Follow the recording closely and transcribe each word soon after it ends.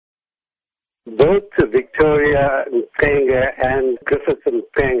Both Victoria Mxenge and Griffiths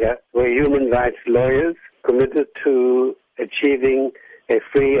Mxenge were human rights lawyers committed to achieving a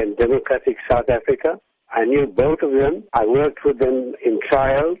free and democratic South Africa. I knew both of them. I worked with them in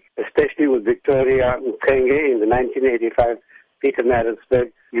trials, especially with Victoria Mxenge in the 1985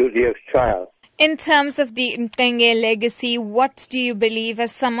 Pietermaritzburg UDF trial. In terms of the Mxenge legacy, what do you believe are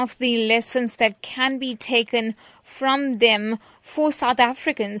some of the lessons that can be taken from them for South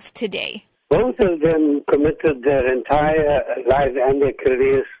Africans today? Both of them committed their entire lives and their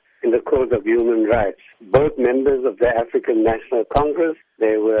careers in the cause of human rights. Both members of the African National Congress,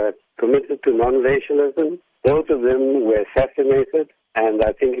 they were committed to non-racialism. Both of them were assassinated. And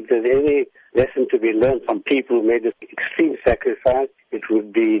I think if there's any lesson to be learned from people who made this extreme sacrifice, it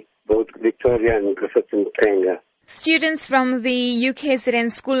would be both Victoria and Griffiths Mxenge. Students from the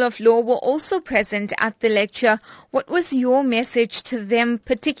UKZN School of Law were also present at the lecture. What was your message to them,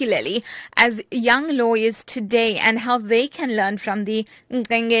 particularly as young lawyers today, and how they can learn from the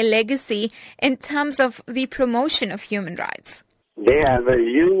Mxenge legacy in terms of the promotion of human rights? They have a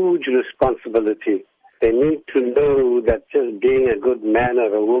huge responsibility. They need to know that just being a good man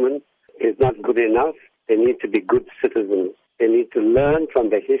or a woman is not good enough. They need to be good citizens. They need to learn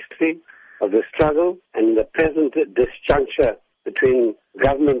from the history of the struggle, and in the present disjuncture between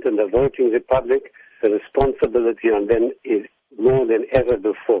government and the voting republic, the responsibility on them is more than ever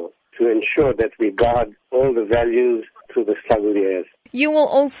before to ensure that we guard all the values through the struggle years. You will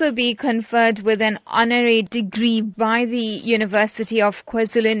also be conferred with an honorary degree by the University of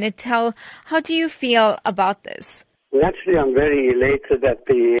KwaZulu-Natal. How do you feel about this? Well, actually, I'm very elated at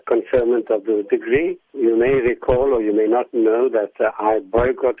the conferment of the degree. You may recall or you may not know that I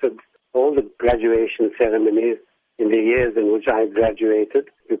boycotted all the graduation ceremonies in the years in which I graduated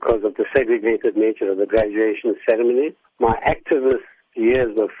because of the segregated nature of the graduation ceremony. My activist years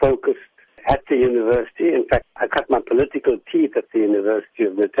were focused at the university. In fact, I cut my political teeth at the University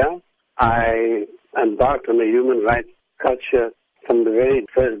of Natal. I embarked on a human rights culture from the very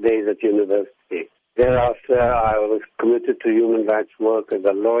first days at university. Thereafter, I was committed to human rights work as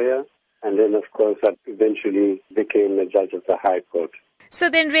a lawyer, and then, of course, I eventually became a judge of the High Court. So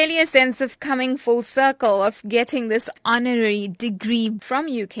then really a sense of coming full circle, of getting this honorary degree from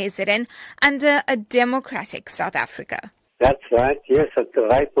UKZN under a democratic South Africa. That's right, yes, at the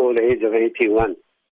ripe old age of 81.